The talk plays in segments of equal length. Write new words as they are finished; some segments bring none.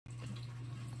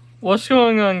What's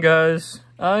going on, guys?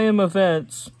 I am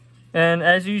Events, and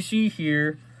as you see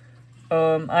here,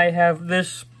 I have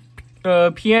this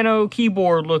piano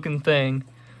keyboard looking thing.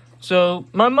 So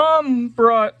my mom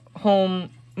brought home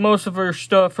most of her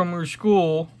stuff from her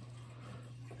school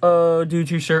due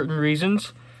to certain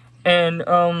reasons, and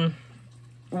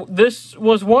this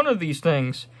was one of these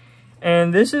things.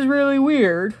 And this is really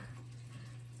weird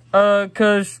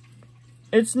because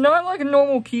it's not like a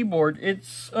normal keyboard.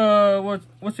 It's,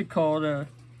 what's it called?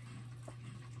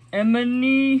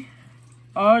 Emenee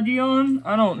Audion?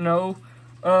 I don't know.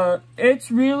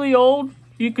 It's really old.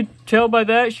 You could tell by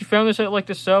that. She found this at, like,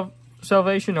 the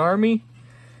Salvation Army.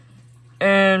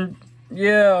 And,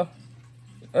 yeah.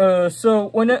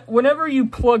 So, whenever you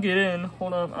plug it in...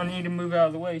 Hold on, I need to move out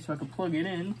of the way so I can plug it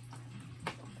in.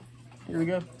 Here we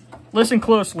go. Listen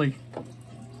closely.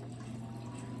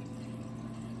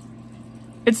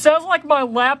 It sounds like my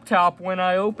laptop when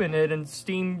I open it and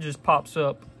Steam just pops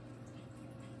up.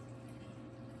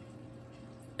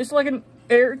 It's like an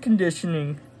air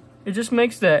conditioning. It just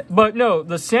makes that. But no,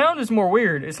 the sound is more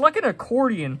weird. It's like an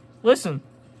accordion. Listen.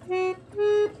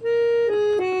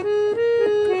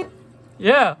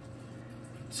 Yeah.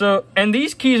 So, and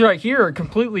these keys right here are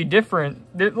completely different.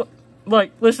 They're,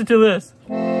 like, listen to this.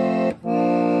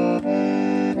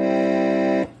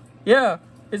 Yeah.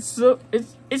 It's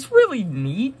really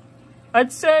neat,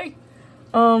 I'd say.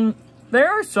 There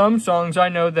are some songs I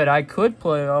know that I could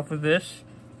play off of this.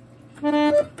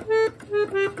 But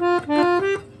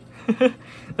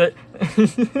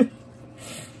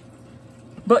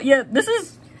yeah,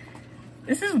 this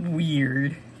is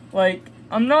weird. Like,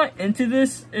 I'm not into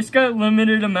this. It's got a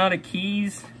limited amount of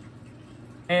keys,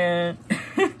 and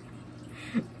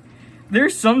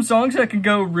there's some songs that can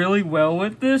go really well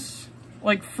with this.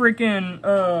 Like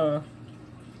freaking,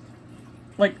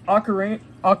 like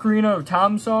Ocarina of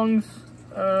Time songs,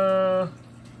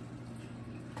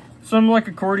 some like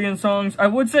accordion songs. I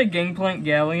would say Gangplank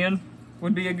Galleon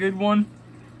would be a good one.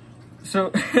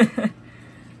 So,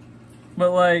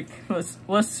 but like,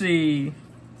 let's see,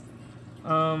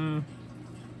 yeah.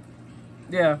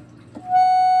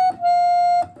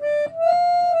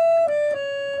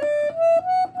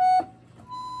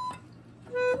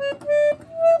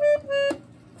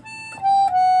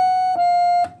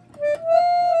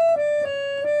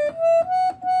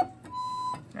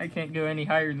 I can't go any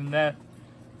higher than that.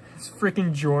 It's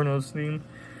freaking Giorno's theme.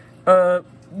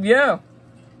 Yeah.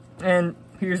 And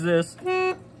here's this.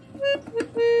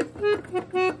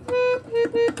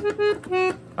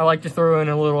 I like to throw in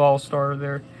a little all-star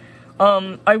there.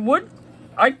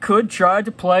 I could try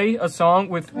to play a song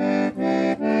with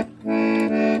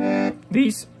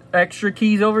these extra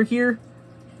keys over here,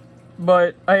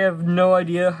 but I have no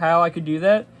idea how I could do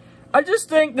that. I just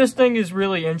think this thing is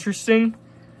really interesting.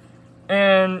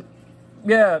 And,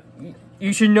 yeah,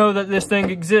 you should know that this thing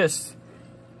exists.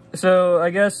 So, I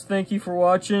guess, thank you for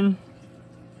watching.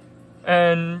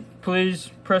 And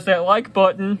please press that like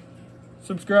button.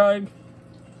 Subscribe.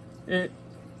 If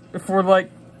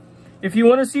you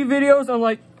want to see videos on,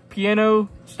 like, piano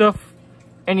stuff,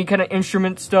 any kind of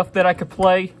instrument stuff that I could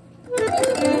play,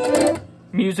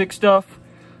 music stuff,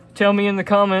 tell me in the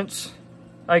comments,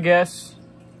 I guess.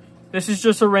 This is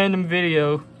just a random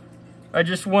video. I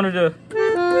just wanted to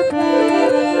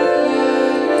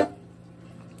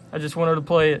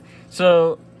play it.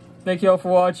 So, thank y'all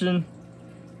for watching.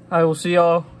 I will see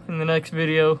y'all in the next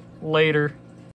video later.